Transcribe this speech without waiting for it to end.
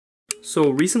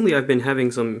So recently I've been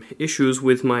having some issues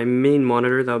with my main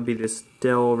monitor. That would be this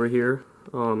Dell over here.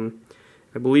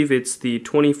 I believe it's the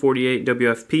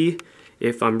 2048WFP.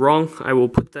 If I'm wrong, I will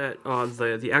put that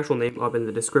the actual name up in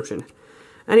the description.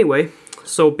 Anyway,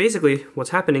 so basically what's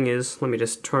happening is, let me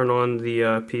just turn on the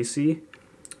PC,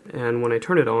 and when I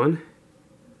turn it on,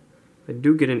 I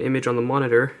do get an image on the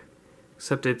monitor,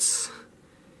 except it's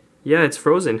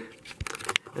frozen.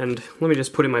 And let me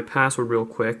just put in my password real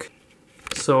quick.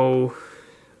 So,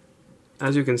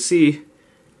 as you can see,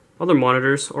 other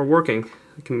monitors are working.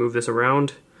 I can move this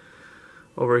around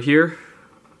over here,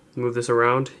 move this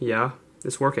around, yeah,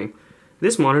 it's working.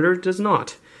 This monitor does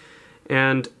not.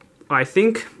 And I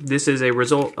think this is a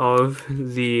result of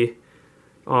the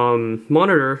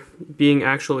monitor being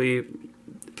actually,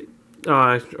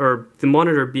 or the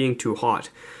monitor being too hot.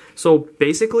 So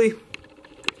basically,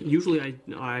 usually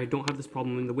I don't have this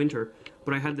problem in the winter,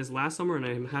 but I had this last summer and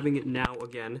I'm having it now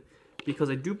again because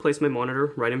I do place my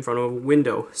monitor right in front of a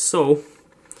window. So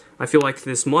I feel like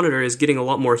this monitor is getting a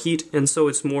lot more heat, and so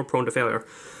it's more prone to failure.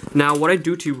 Now what I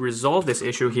do to resolve this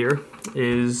issue here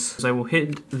is I will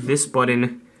hit this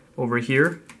button over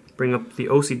here, bring up the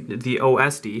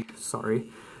OSD,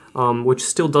 sorry, which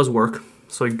still does work.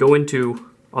 So I go into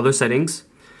other settings,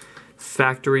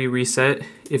 factory reset.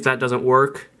 If that doesn't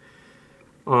work,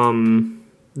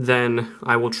 then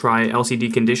I will try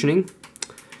LCD conditioning,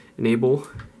 enable,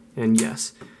 and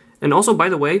yes. And also, by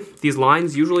the way, these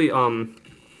lines usually,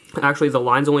 actually the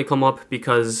lines only come up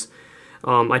because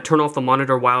I turn off the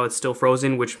monitor while it's still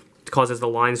frozen, which causes the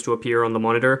lines to appear on the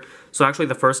monitor. So actually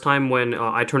the first time when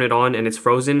I turn it on and it's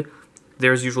frozen,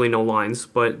 there's usually no lines.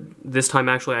 But this time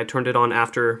actually I turned it on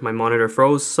after my monitor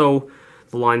froze, so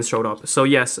the lines showed up. So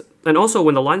yes, and also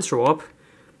when the lines show up,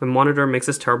 my monitor makes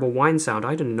this terrible whine sound.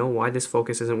 I don't know why this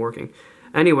focus isn't working.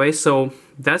 Anyway, so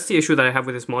that's the issue that I have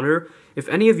with this monitor. If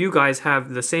any of you guys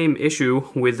have the same issue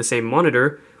with the same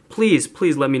monitor, please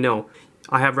let me know.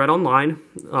 I have read online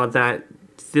that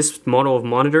this model of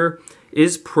monitor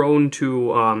is prone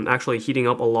to actually heating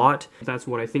up a lot. That's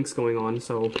what I think's going on,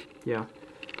 so yeah.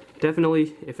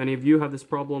 Definitely, if any of you have this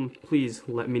problem, please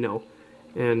let me know.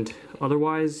 And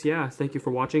otherwise, yeah, thank you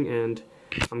for watching, and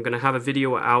I'm gonna have a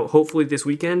video out hopefully this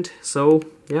weekend, so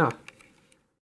yeah.